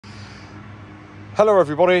Hello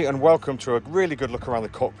everybody and welcome to a really good look around the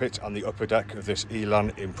cockpit and the upper deck of this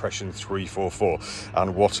Elan Impression 344,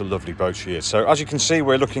 and what a lovely boat she is. So as you can see,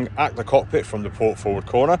 we're looking at the cockpit from the port forward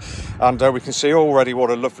corner, and we can see already what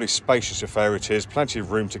a lovely spacious affair it is. Plenty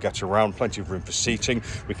of room to get around, plenty of room for seating.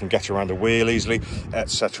 We can get around the wheel easily,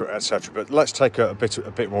 etc, etc. But let's take a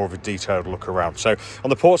bit more of a detailed look around. So on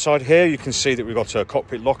the port side here, you can see that we've got a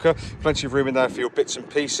cockpit locker, plenty of room in there for your bits and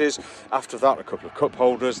pieces. After that, a couple of cup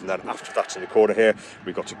holders, and then after that in the corner here,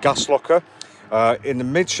 we've got a gas locker. In the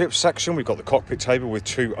midship section, we've got the cockpit table with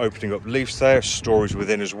two opening up leaves there, storage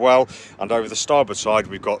within as well. And over the starboard side,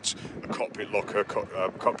 we've got a cockpit locker,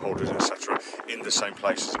 cup holders, etc. in the same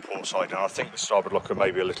place as the port side. And I think the starboard locker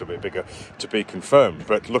may be a little bit bigger, to be confirmed.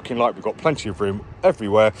 But looking like we've got plenty of room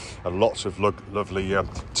everywhere, and lots of lovely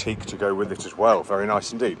teak to go with it as well. Very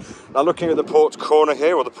nice indeed. Now looking at the port corner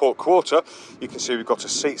here, or the port quarter, you can see we've got a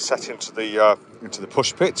seat set into the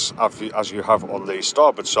push pits, as you have on the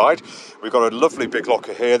starboard side. We've got a lovely big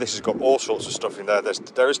locker here. This has got all sorts of stuff in there.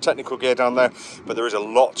 There is technical gear down there, but there is a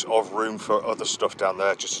lot of room for other stuff down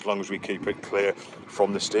there, just as long as we keep it clear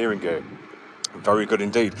from the steering gear. Very good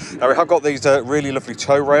indeed. Now we have got these really lovely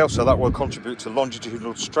tow rails, so that will contribute to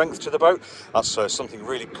longitudinal strength to the boat. That's something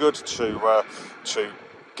really good to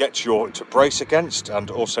get to brace against. And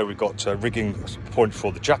also we've got rigging point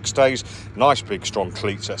for the jack stays, nice big strong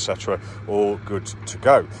cleats, etc, all good to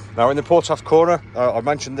go. Now in the port aft corner, I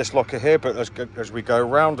mentioned this locker here, but as we go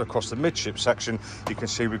around across the midship section, you can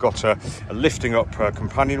see we've got a lifting up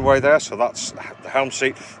companionway there. So that's the helm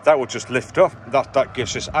seat, that will just lift up. That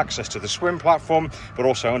gives us access to the swim platform, but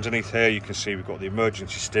also underneath here you can see we've got the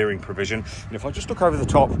emergency steering provision. And if I just look over the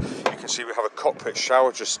top, you can see we have a cockpit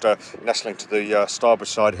shower just nestling to the starboard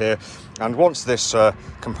side here. And once this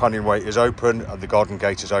companionway is open and the garden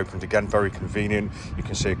gate is opened again, very convenient, you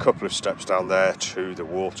can see a couple of steps down there to the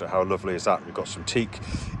water. How lovely is that? We've got some teak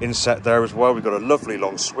inset there as well. We've got a lovely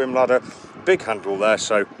long swim ladder, big handle there,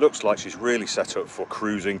 so looks like she's really set up for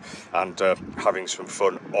cruising and having some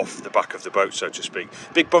fun off the back of the boat, so to speak.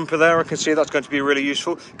 Big bumper there, I can see that's going to be really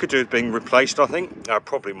useful. Could do with being replaced, I think.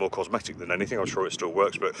 Probably more cosmetic than anything. I'm sure it still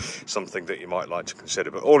works, but something that you might like to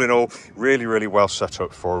consider. But all in all, really well set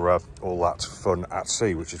up for all that fun at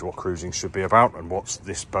sea, which is what cruising should be about and what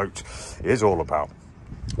this boat is all about.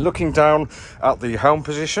 Looking down at the helm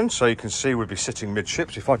position, so you can see we'd be sitting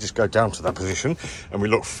midships. If I just go down to that position and we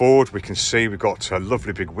look forward, we can see we've got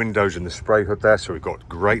lovely big windows in the spray hood there, so we've got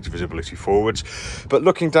great visibility forwards. But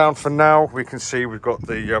looking down for now, we can see we've got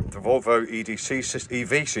the Volvo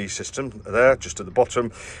EVC system there just at the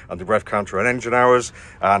bottom, and the rev counter and engine hours,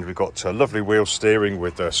 and we've got lovely wheel steering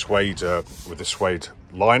with the suede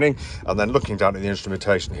lining. And then looking down at the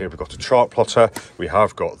instrumentation here, we've got a chart plotter, we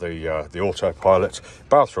have got the autopilot,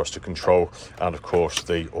 bow thruster control, and of course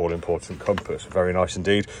the all-important compass. Very nice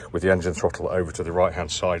indeed, with the engine throttle over to the right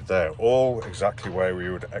hand side there, all exactly where we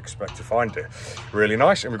would expect to find it. Really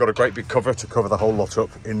nice. And we've got a great big cover to cover the whole lot up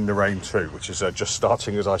in the rain too, which is just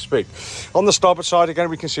starting as I speak. On the starboard side again,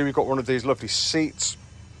 we can see we've got one of these lovely seats.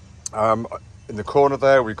 In the corner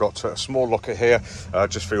there, we've got a small locker here,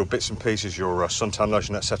 just for your bits and pieces, your suntan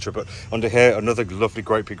lotion, etc. But under here, another lovely,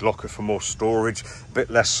 great big locker for more storage, a bit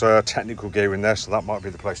less technical gear in there, so that might be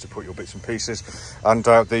the place to put your bits and pieces. And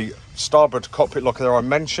the starboard cockpit locker there I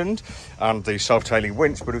mentioned, and the self-tailing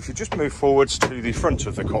winch. But if you just move forwards to the front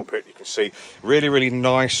of the cockpit, you can see really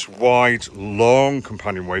nice, wide, long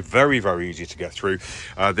companionway, very easy to get through.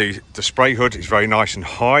 The spray hood is very nice and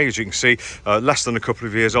high, as you can see, less than a couple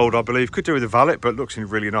of years old, I believe. Could do with a valet, but looks in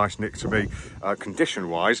really nice nick to me, condition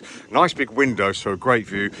wise. Nice big window, so a great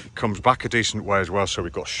view. Comes back a decent way as well, so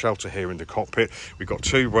we've got shelter here in the cockpit. We've got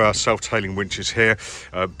two self-tailing winches here,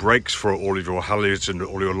 brakes for all of your halyards and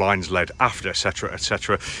all your lines led aft,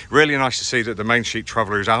 etc. Really nice to see that the main sheet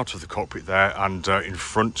traveller is out of the cockpit there and in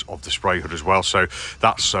front of the spray hood as well, so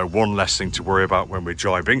that's one less thing to worry about when we're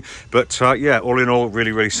jibing. But yeah, all in all,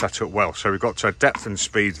 really set up well. So we've got depth and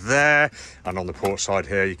speed there, and on the port side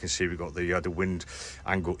here you can see we've got the wind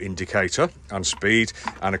angle indicator and speed,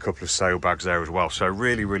 and a couple of sail bags there as well. So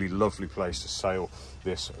really lovely place to sail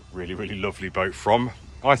this really lovely boat from,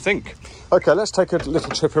 I think. Okay, let's take a little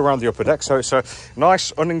trip around the upper deck. So it's a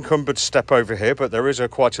nice unencumbered step over here, but there is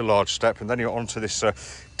quite a large step, and then you're onto this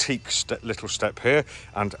teak little step here,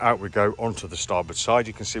 and out we go onto the starboard side.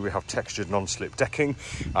 You can see we have textured non-slip decking,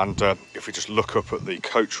 and if we just look up at the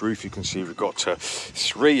coach roof, you can see we've got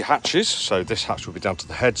 3 hatches. So this hatch will be down to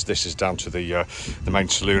the heads, this is down to the main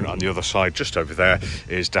saloon, and the other side just over there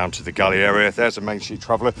is down to the galley area. There's a main sheet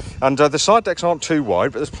traveller, and the side decks aren't too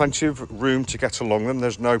wide, but there's plenty of room to get along them.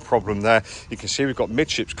 There's no problem there. You can see we've got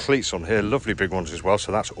midships cleats on here, lovely big ones as well,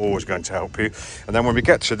 so that's always going to help you. And then when we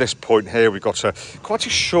get to this point here, we've got quite a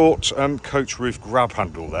short coach roof grab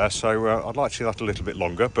handle there, so I'd like to see that a little bit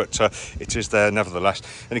longer, but it is there nevertheless.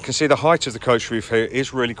 And you can see the height of the coach roof here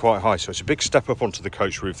is really quite high, so it's a big step up onto the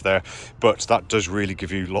coach roof there, but that does really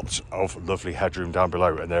give you lots of lovely headroom down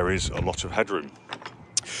below, and there is a lot of headroom.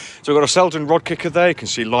 So we've got a Selden rod kicker there. You can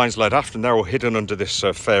see lines laid aft, and they're all hidden under this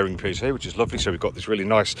fairing piece here, which is lovely. So we've got this really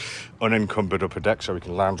nice unencumbered upper deck, so we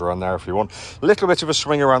can lounge around there if you want. A little bit of a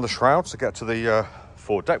swing around the shrouds to get to the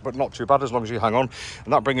forward deck, but not too bad as long as you hang on.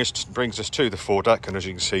 And that brings us to the forward deck, and as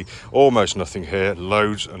you can see, almost nothing here,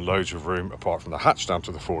 loads and loads of room apart from the hatch down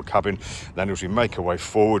to the forward cabin. Then as we make our way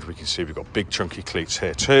forward, we can see we've got big chunky cleats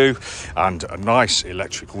here too, and a nice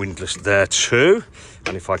electric windlass there too.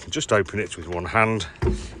 And if I can just open it with one hand,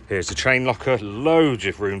 here's the chain locker, loads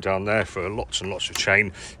of room down there for lots and lots of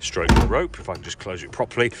chain stroke rope. If I can just close it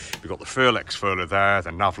properly, we've got the Furlex furler there,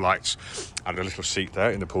 the nav lights, and a little seat there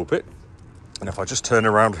in the pulpit. And if I just turn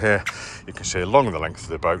around here, you can see along the length of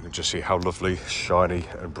the boat and just see how lovely, shiny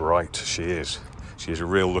and bright she is. She is a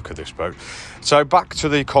real look at this boat. So back to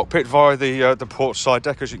the cockpit via the port side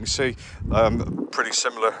deck. As you can see, pretty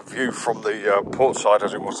similar view from the port side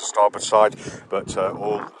as it was the starboard side, but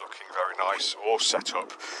all looking very nice, all set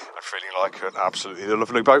up and feeling like an absolutely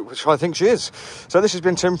lovely boat, which I think she is. So this has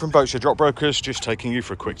been Tim from Boatshed Yacht Brokers, just taking you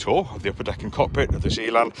for a quick tour of the upper deck and cockpit of this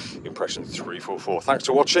Elan Impression 344. Thanks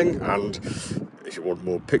for watching, and if you want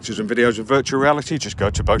more pictures and videos of virtual reality, just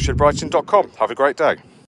go to boatshedbrighton.com. Have a great day.